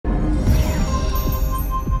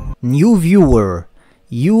new viewer,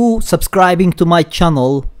 you subscribing to my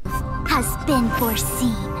channel has been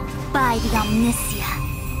foreseen by the Omniscient.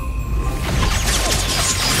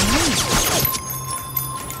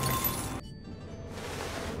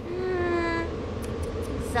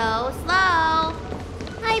 So slow.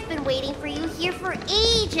 I've been waiting for you here for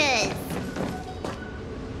ages.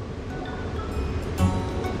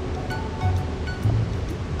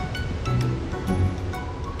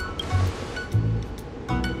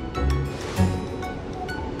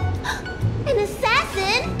 An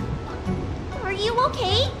assassin? Are you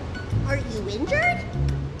okay? Are you injured?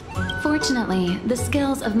 Fortunately, the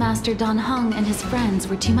skills of Master Dan Heng and his friends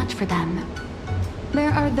were too much for them.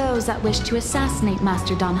 There are those that wish to assassinate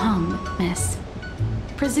Master Dan Heng, miss.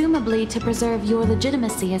 Presumably to preserve your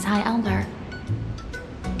legitimacy as High Elder.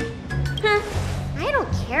 I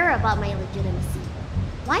don't care about my legitimacy.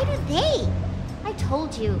 Why do they? I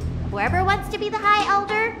told you, whoever wants to be the High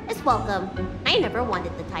Elder is welcome. I never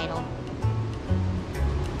wanted the title.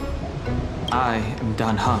 I am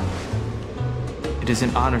Dan Heng. It is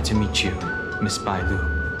an honor to meet you, Miss Bai Lu.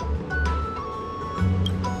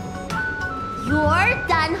 You're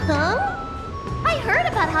Dan Heng? I heard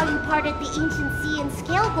about how you parted the ancient sea and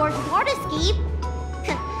Scale Gorge waterscape.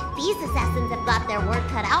 These assassins have got their work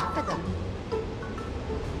cut out for them.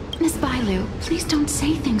 Miss Bai Lu, please don't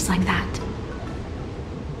say things like that.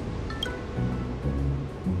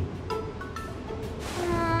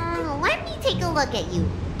 Let me take a look at you.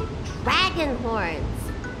 Dragon horns.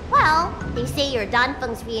 Well, they say you're Dan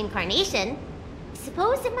Feng's reincarnation. I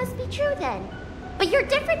suppose it must be true then. But you're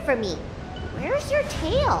different from me. Where's your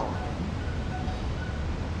tail?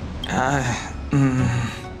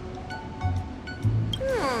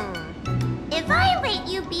 If I let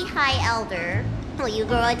you be High Elder, will you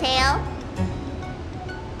grow a tail?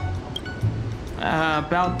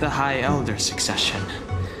 About the High Elder succession.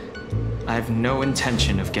 I have no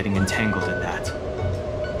intention of getting entangled in that.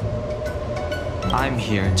 I'm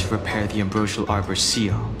here to repair the Ambrosial Arbor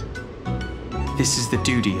seal. This is the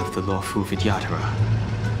duty of the Luofu Vidyatara.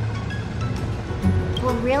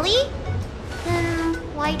 Well, really? Then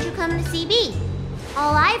why'd you come to CB?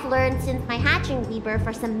 All I've learned since my hatching rebirth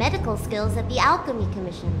are some medical skills at the Alchemy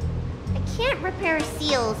Commission. I can't repair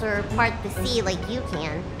seals or part the sea like you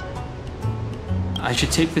can. I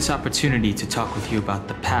should take this opportunity to talk with you about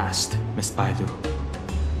the past, Miss Bai Lu.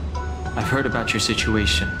 I've heard about your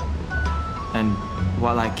situation, and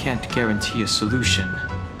while I can't guarantee a solution,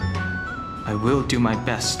 I will do my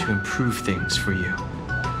best to improve things for you.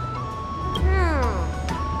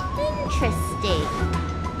 Interesting.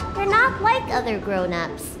 You're not like other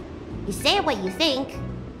grown-ups. You say what you think,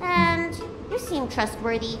 and you seem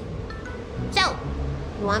trustworthy. So,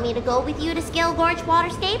 you want me to go with you to Scale Gorge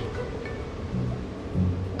Waterscape?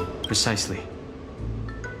 Precisely.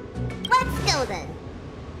 Let's go then.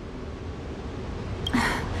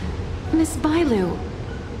 Miss Bai Lu.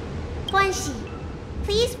 Guanxi,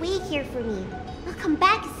 please wait here for me. I'll come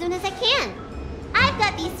back as soon as I can. I've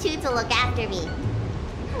got these two to look after me.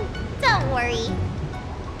 Don't worry.